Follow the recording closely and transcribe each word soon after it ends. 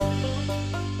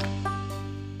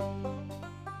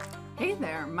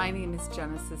My name is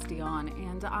Genesis Dion,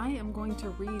 and I am going to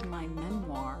read my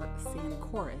memoir,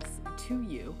 Sancoriss, to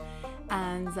you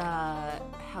and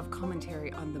have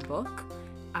commentary on the book.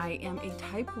 I am a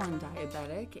type 1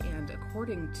 diabetic, and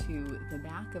according to the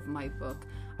back of my book,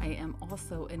 I am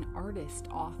also an artist,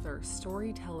 author,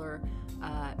 storyteller,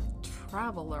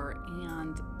 traveler,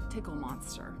 and tickle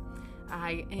monster.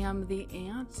 I am the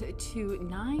aunt to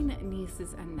 9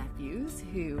 nieces and nephews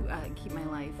who keep my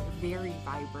life very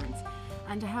vibrant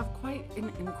and have quite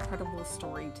an incredible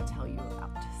story to tell you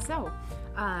about. So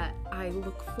I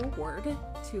look forward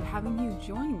to having you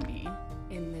join me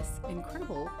in this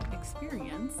incredible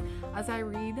experience as I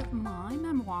read my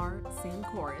memoir,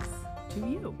 Sancoriss, to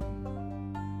you.